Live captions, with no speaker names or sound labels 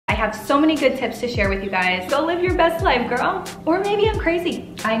have so many good tips to share with you guys. Go live your best life, girl. Or maybe I'm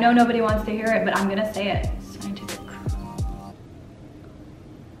crazy. I know nobody wants to hear it, but I'm gonna say it. Scientific.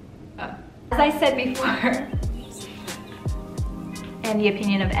 As I said before, and the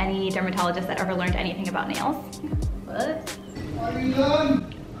opinion of any dermatologist that ever learned anything about nails. What? Are you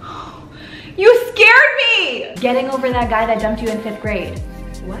done? You scared me! Getting over that guy that dumped you in 5th grade.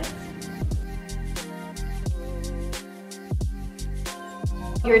 What?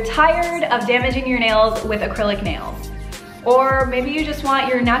 You're tired of damaging your nails with acrylic nails. Or maybe you just want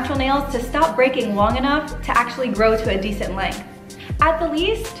your natural nails to stop breaking long enough to actually grow to a decent length. At the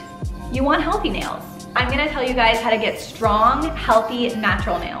least, you want healthy nails. I'm gonna tell you guys how to get strong, healthy,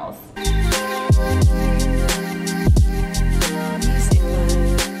 natural nails.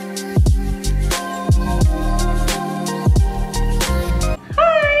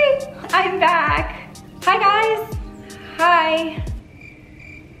 Hi, I'm back. Hi guys, hi.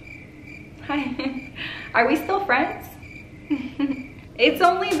 Hi, are we still friends? It's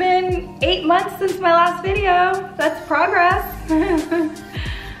only been 8 months since my last video. That's progress.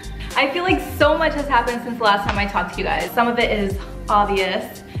 I feel like so much has happened since the last time I talked to you guys. Some of it is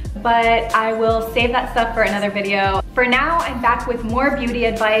obvious, but I will save that stuff for another video. For now, I'm back with more beauty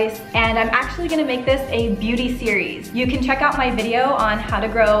advice, and I'm actually gonna make this a beauty series. You can check out my video on how to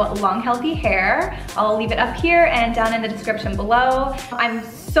grow long, healthy hair. I'll leave it up here and down in the description below. I'm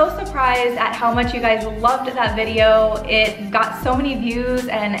so surprised at how much you guys loved that video. It got so many views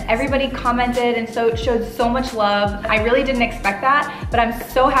and everybody commented and showed so much love. I really didn't expect that, but I'm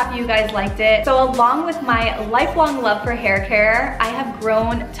so happy you guys liked it. So along with my lifelong love for hair care, I have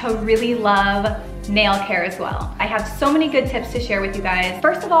grown to really love nail care as well. I have so many good tips to share with you guys.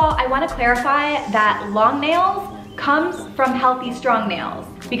 First of all, I want to clarify that long nails comes from healthy, strong nails,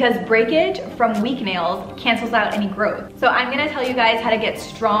 because breakage from weak nails cancels out any growth. So I'm gonna tell you guys how to get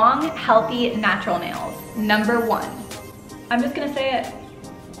strong, healthy, natural nails. Number 1. I'm just gonna say it.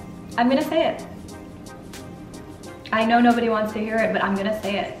 I'm gonna say it. I know nobody wants to hear it, but I'm gonna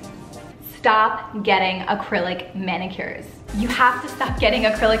say it. Stop getting acrylic manicures. You have to stop getting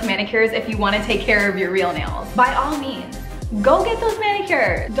acrylic manicures if you want to take care of your real nails. By all means, go get those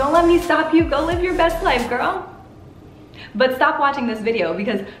manicures. Don't let me stop you. Go live your best life, girl. But stop watching this video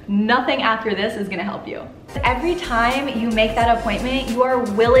because nothing after this is gonna help you. Every time you make that appointment, you are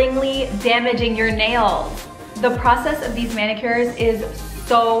willingly damaging your nails. The process of these manicures is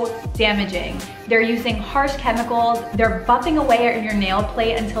so damaging. They're using harsh chemicals, they're buffing away at your nail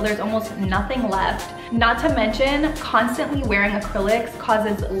plate until there's almost nothing left. Not to mention, constantly wearing acrylics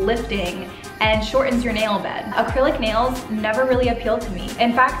causes lifting and shortens your nail bed. Acrylic nails never really appealed to me.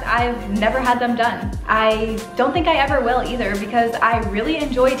 In fact, I've never had them done. I don't think I ever will either because I really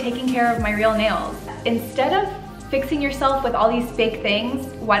enjoy taking care of my real nails. Instead of fixing yourself with all these fake things,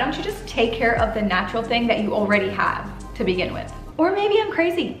 why don't you just take care of the natural thing that you already have to begin with? Or maybe I'm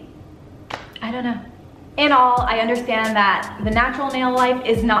crazy. I don't know. In all, I understand that the natural nail life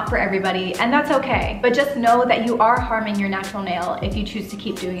is not for everybody, and that's okay. But just know that you are harming your natural nail if you choose to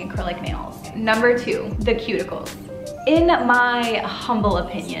keep doing acrylic nails. Number 2, the cuticles. In my humble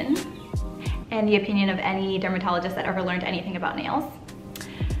opinion, and the opinion of any dermatologist that ever learned anything about nails,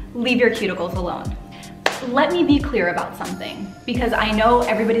 leave your cuticles alone. Let me be clear about something, because I know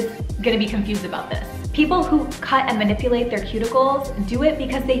everybody's gonna be confused about this. People who cut and manipulate their cuticles do it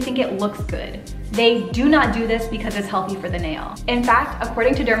because they think it looks good. They do not do this because it's healthy for the nail. In fact,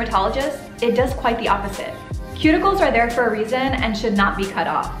 according to dermatologists, it does quite the opposite. Cuticles are there for a reason and should not be cut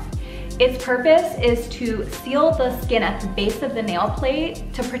off. Its purpose is to seal the skin at the base of the nail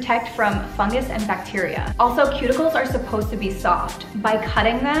plate to protect from fungus and bacteria. Also, cuticles are supposed to be soft. By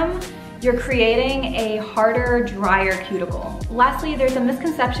cutting them, you're creating a harder, drier cuticle. Lastly, there's a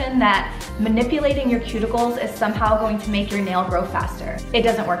misconception that manipulating your cuticles is somehow going to make your nail grow faster. It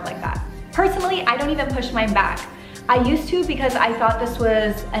doesn't work like that. Personally, I don't even push mine back. I used to because I thought this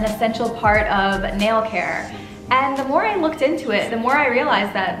was an essential part of nail care. And the more I looked into it, the more I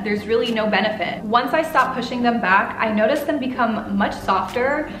realized that there's really no benefit. Once I stopped pushing them back, I noticed them become much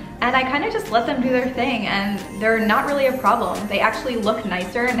softer, and I kind of just let them do their thing, and they're not really a problem. They actually look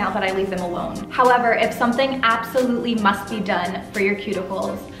nicer now that I leave them alone. However, if something absolutely must be done for your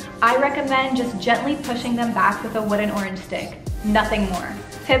cuticles, I recommend just gently pushing them back with a wooden orange stick. Nothing more.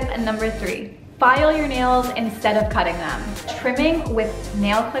 Tip number 3. File your nails instead of cutting them. Trimming with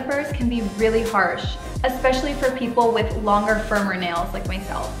nail clippers can be really harsh, especially for people with longer, firmer nails like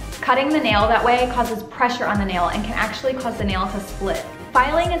myself. Cutting the nail that way causes pressure on the nail and can actually cause the nail to split.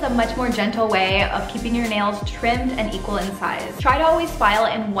 Filing is a much more gentle way of keeping your nails trimmed and equal in size. Try to always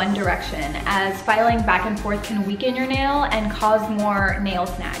file in one direction, as filing back and forth can weaken your nail and cause more nail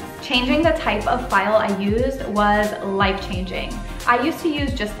snags. Changing the type of file I used was life-changing. I used to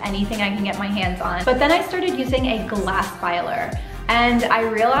use just anything I can get my hands on, but then I started using a glass filer, and I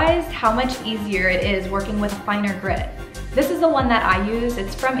realized how much easier it is working with a finer grit. This is the one that I use.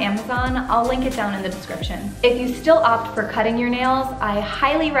 It's from Amazon. I'll link it down in the description. If you still opt for cutting your nails, I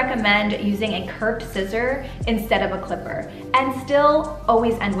highly recommend using a curved scissor instead of a clipper, and still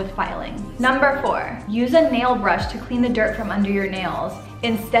always end with filing. Number 4, use a nail brush to clean the dirt from under your nails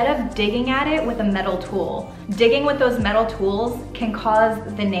instead of digging at it with a metal tool. Digging with those metal tools can cause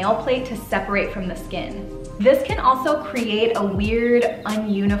the nail plate to separate from the skin. This can also create a weird,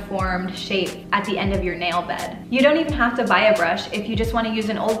 ununiformed shape at the end of your nail bed. You don't even have to buy a brush. If you just want to use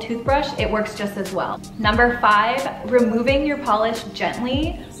an old toothbrush, it works just as well. Number 5, removing your polish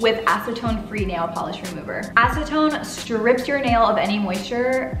gently with acetone-free nail polish remover. Acetone strips your nail of any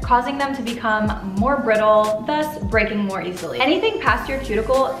moisture, causing them to become more brittle, thus breaking more easily. Anything past your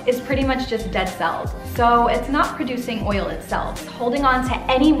cuticle is pretty much just dead cells, so it's not producing oil itself. Holding on to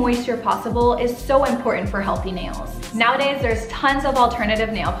any moisture possible is so important for healthy nails. Nowadays, there's tons of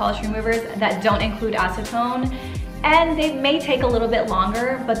alternative nail polish removers that don't include acetone, and they may take a little bit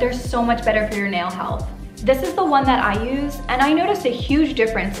longer, but they're so much better for your nail health. This is the one that I use, and I noticed a huge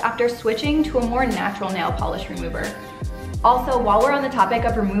difference after switching to a more natural nail polish remover. Also, while we're on the topic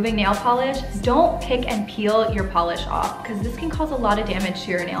of removing nail polish, don't pick and peel your polish off, because this can cause a lot of damage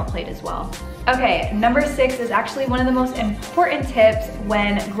to your nail plate as well. Okay, number 6 is actually one of the most important tips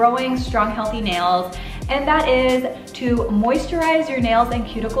when growing strong, healthy nails, and that is to moisturize your nails and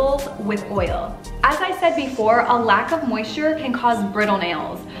cuticles with oil. As I said before, a lack of moisture can cause brittle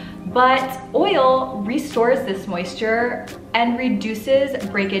nails, but oil restores this moisture and reduces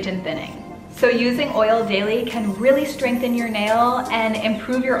breakage and thinning. So using oil daily can really strengthen your nail and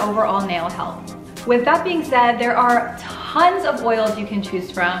improve your overall nail health. With that being said, there are tons of oils you can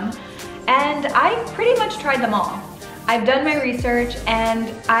choose from, and I've pretty much tried them all. I've done my research, and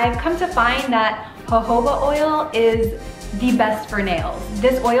I've come to find that jojoba oil is the best for nails.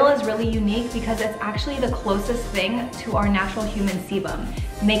 This oil is really unique because it's actually the closest thing to our natural human sebum,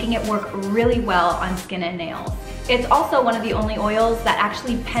 making it work really well on skin and nails. It's also one of the only oils that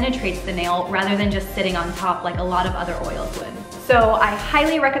actually penetrates the nail rather than just sitting on top like a lot of other oils would. So I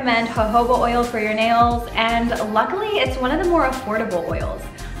highly recommend jojoba oil for your nails, and luckily it's one of the more affordable oils.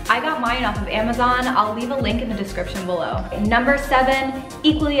 I got mine off of Amazon. I'll leave a link in the description below. Number 7,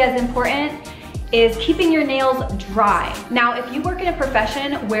 equally as important, is keeping your nails dry. Now, if you work in a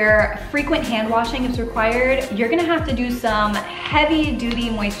profession where frequent hand washing is required, you're gonna have to do some heavy duty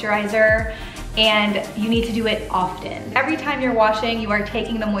moisturizer, and you need to do it often. Every time you're washing, you are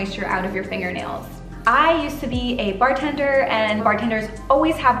taking the moisture out of your fingernails. I used to be a bartender, and bartenders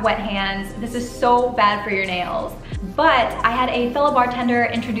always have wet hands. This is so bad for your nails. But I had a fellow bartender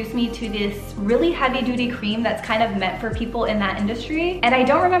introduce me to this really heavy duty cream that's kind of meant for people in that industry. And I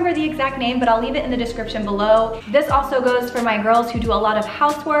don't remember the exact name, but I'll leave it in the description below. This also goes for my girls who do a lot of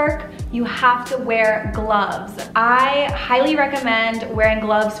housework. You have to wear gloves. I highly recommend wearing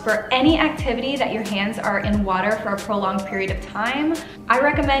gloves for any activity that your hands are in water for a prolonged period of time. I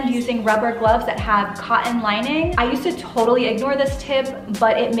recommend using rubber gloves that have cotton lining. I used to totally ignore this tip,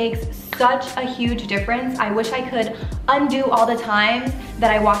 but it makes such a huge difference. I wish I could undo all the times that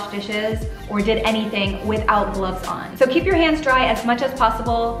I washed dishes or did anything without gloves on. So keep your hands dry as much as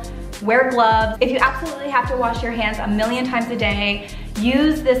possible. Wear gloves. If you absolutely have to wash your hands a million times a day,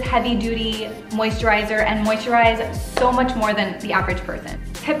 use this heavy duty moisturizer and moisturize so much more than the average person.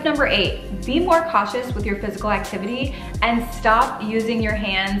 Tip number 8, be more cautious with your physical activity and stop using your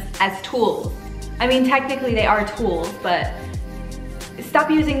hands as tools. I mean, technically they are tools, but stop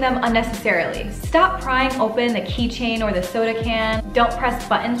using them unnecessarily. Stop prying open the keychain or the soda can. Don't press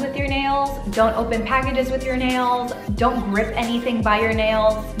buttons with your nails. Don't open packages with your nails. Don't grip anything by your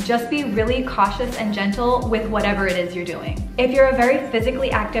nails. Just be really cautious and gentle with whatever it is you're doing. If you're a very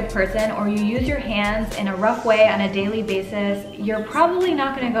physically active person or you use your hands in a rough way on a daily basis, you're probably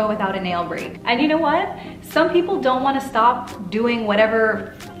not gonna go without a nail break. And you know what? Some people don't wanna stop doing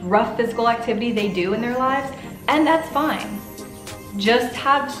whatever rough physical activity they do in their lives, and that's fine. Just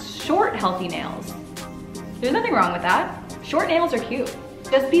have short, healthy nails. There's nothing wrong with that. Short nails are cute.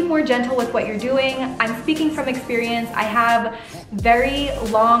 Just be more gentle with what you're doing. I'm speaking from experience. I have very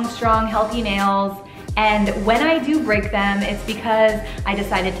long, strong, healthy nails, and when I do break them, it's because I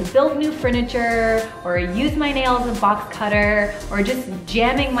decided to build new furniture or use my nail as a box cutter or just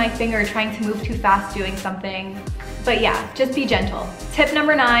jamming my finger trying to move too fast doing something. But yeah, just be gentle. Tip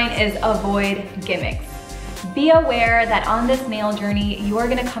number 9 is avoid gimmicks. Be aware that on this nail journey, you are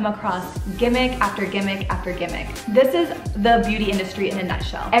gonna come across gimmick after gimmick after gimmick. This is the beauty industry in a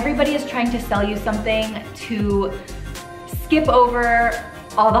nutshell. Everybody is trying to sell you something to skip over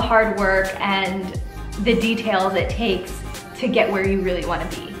all the hard work and the details it takes to get where you really wanna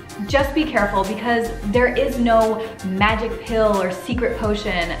be. Just be careful, because there is no magic pill or secret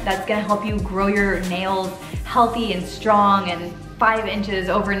potion that's gonna help you grow your nails healthy and strong and 5 inches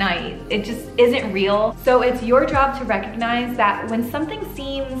overnight. It just isn't real. So it's your job to recognize that when something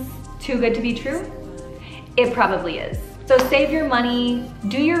seems too good to be true, it probably is. So save your money,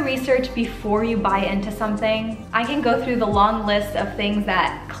 do your research before you buy into something. I can go through the long list of things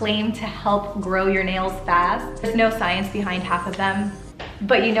that claim to help grow your nails fast. There's no science behind half of them.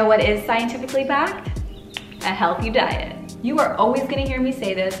 But you know what is scientifically backed? A healthy diet. You are always gonna hear me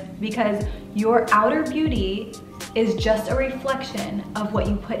say this, because your outer beauty is just a reflection of what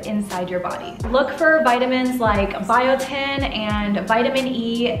you put inside your body. Look for vitamins like biotin and vitamin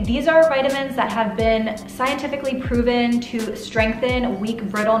E. These are vitamins that have been scientifically proven to strengthen weak,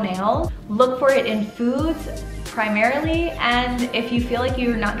 brittle nails. Look for it in foods primarily, and if you feel like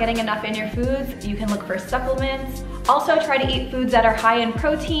you're not getting enough in your foods, you can look for supplements. Also try to eat foods that are high in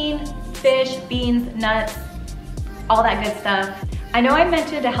protein, fish, beans, nuts, all that good stuff. I know I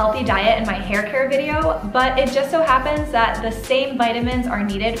mentioned a healthy diet in my hair care video, but it just so happens that the same vitamins are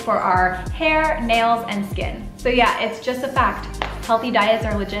needed for our hair, nails, and skin. So yeah, it's just a fact. Healthy diets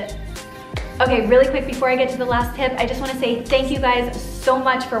are legit. Okay, really quick before I get to the last tip, I just wanna say thank you guys so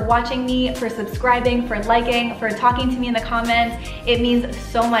much for watching me, for subscribing, for liking, for talking to me in the comments. It means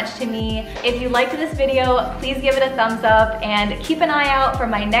so much to me. If you liked this video, please give it a thumbs up and keep an eye out for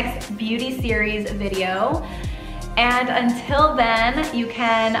my next beauty series video. And until then, you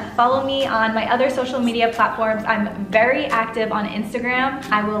can follow me on my other social media platforms. I'm very active on Instagram.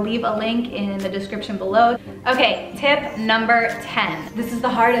 I will leave a link in the description below. Okay, tip number 10. This is the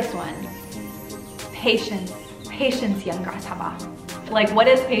hardest one. Patience. Patience, young grasshopper. Like, what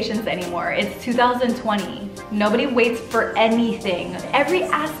is patience anymore? It's 2020. Nobody waits for anything. Every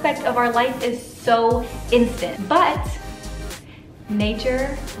aspect of our life is so instant, but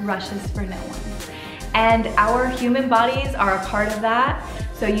nature rushes for no one. And our human bodies are a part of that,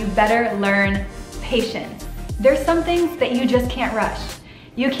 so you better learn patience. There's some things that you just can't rush.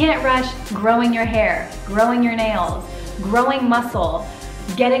 You can't rush growing your hair, growing your nails, growing muscle,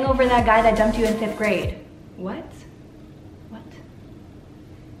 getting over that guy that dumped you in 5th grade. What? What?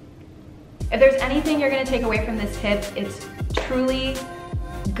 If there's anything you're gonna take away from this tip, it's truly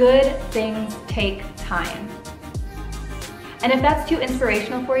good things take time. And if that's too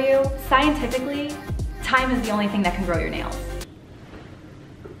inspirational for you, scientifically, time is the only thing that can grow your nails.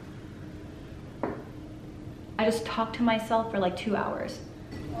 I just talked to myself for like 2 hours.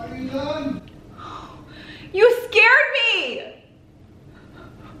 Are you done? You scared me!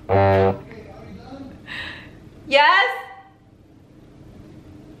 Okay, are you done? Yes?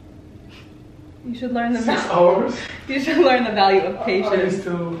 You should learn the 6 hours? You should learn the value of Are you patience.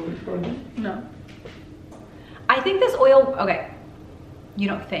 still recording? No. I think this oil, okay, you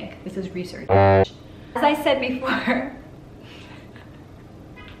don't think, this is research. As I said before,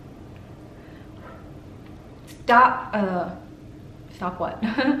 stop what?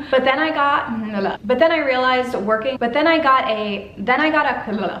 But then I realized working, I